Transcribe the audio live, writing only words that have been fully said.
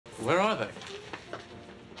Where are they?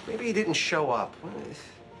 Maybe he didn't show up.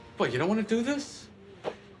 What, you don't want to do this?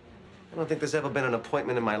 I don't think there's ever been an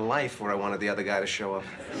appointment in my life where I wanted the other guy to show up.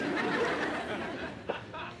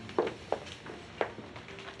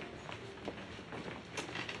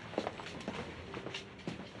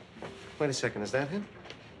 Wait a second, is that him?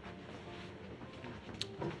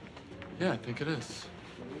 Yeah, I think it is.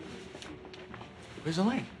 Where's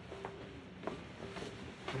Elaine?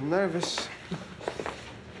 I'm nervous.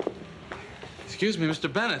 Excuse me,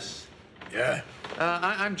 Mr. Benes. Yeah?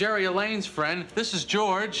 I'm Jerry, Elaine's friend. This is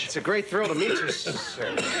George. It's a great thrill to meet you, sir.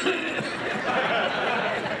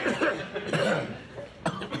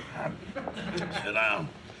 Sit down.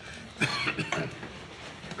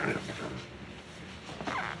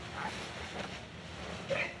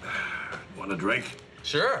 Want a drink?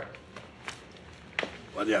 Sure.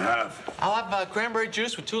 What do you have? I'll have cranberry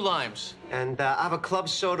juice with 2 limes. And I have a club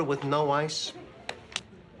soda with no ice.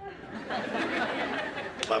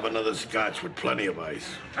 I'll have another scotch with plenty of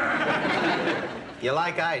ice. You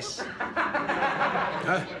like ice?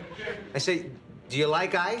 Huh? I say, do you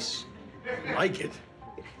like ice? Like it?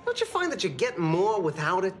 Don't you find that you get more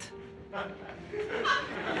without it?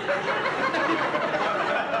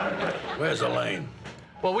 Where's Elaine?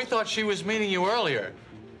 Well, we thought she was meeting you earlier.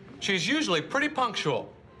 She's usually pretty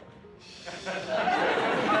punctual.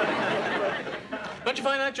 Don't you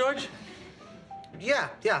find that, George? Yeah,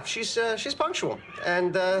 she's punctual.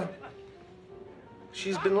 And,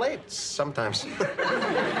 she's been late sometimes.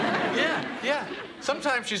 Yeah.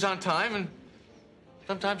 Sometimes she's on time, and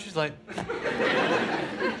sometimes she's late.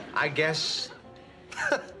 I guess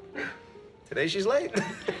today she's late.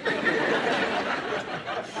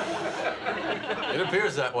 It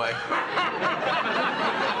appears that way.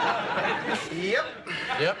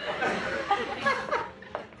 Yep.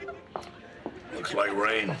 Looks like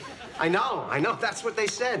rain. I know. That's what they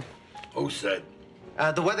said. Who said?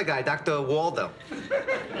 The weather guy, Dr. Waldo.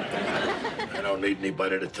 I don't need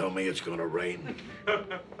anybody to tell me it's gonna rain.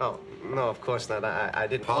 Oh, no, of course not. I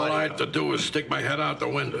didn't. All I have to do is stick my head out the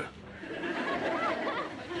window.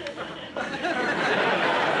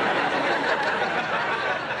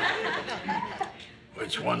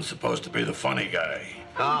 Which one's supposed to be the funny guy?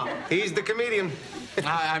 Oh, he's the comedian.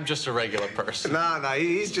 I'm just a regular person. No,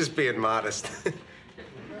 he's just being modest.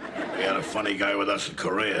 We had a funny guy with us in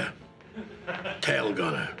Korea. Tail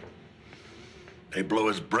gunner. They blew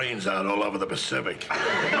his brains out all over the Pacific.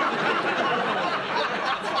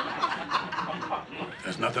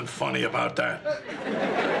 There's nothing funny about that.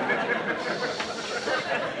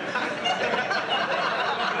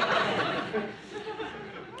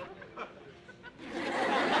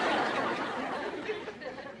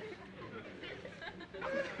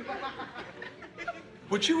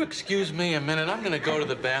 Would you excuse me a minute? I'm gonna go to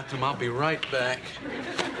the bathroom. I'll be right back.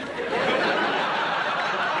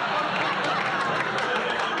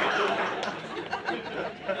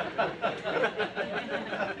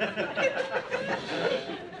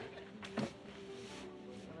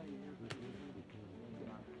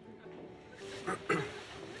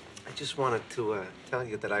 I just wanted to tell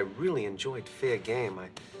you that I really enjoyed Fair Game. I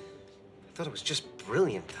thought it was just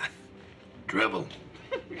brilliant. Dribble.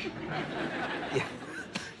 Yeah.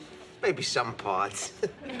 Maybe some parts.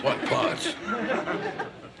 What parts?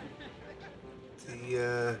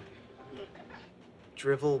 The,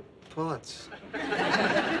 drivel parts.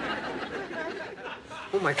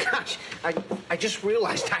 Oh, my gosh. I just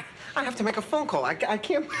realized I have to make a phone call. I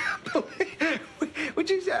can't believe... Would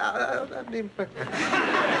you...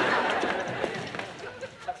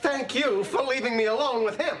 Thank you for leaving me alone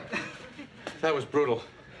with him. That was brutal.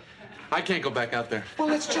 I can't go back out there. Well,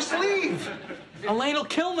 let's just leave. Elaine will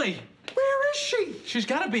kill me. Where is she? She's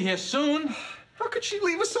got to be here soon. How could she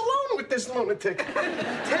leave us alone with this lunatic?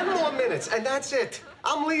 10 more minutes, and that's it.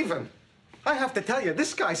 I'm leaving. I have to tell you,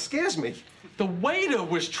 this guy scares me. The waiter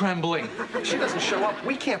was trembling. If she doesn't show up,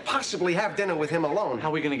 we can't possibly have dinner with him alone. How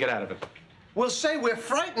are we going to get out of it? We'll say we're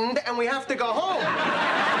frightened and we have to go home.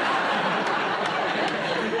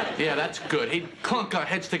 Yeah, that's good. He'd clunk our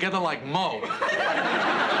heads together like Mo.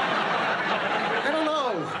 I don't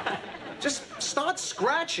know. Just start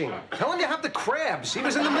scratching. Tell him you have the crabs. He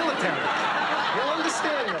was in the military. He'll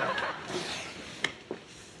understand that.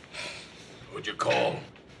 Who'd you call?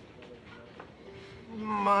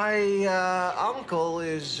 My uncle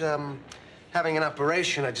is having an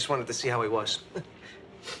operation. I just wanted to see how he was.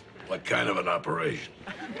 What kind of an operation?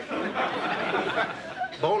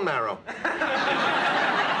 Bone marrow.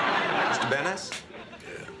 Mr. Benes?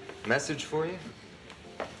 Yeah. Message for you?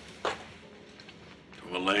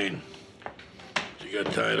 From Elaine. She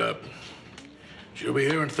got tied up. She'll be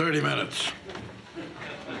here in 30 minutes.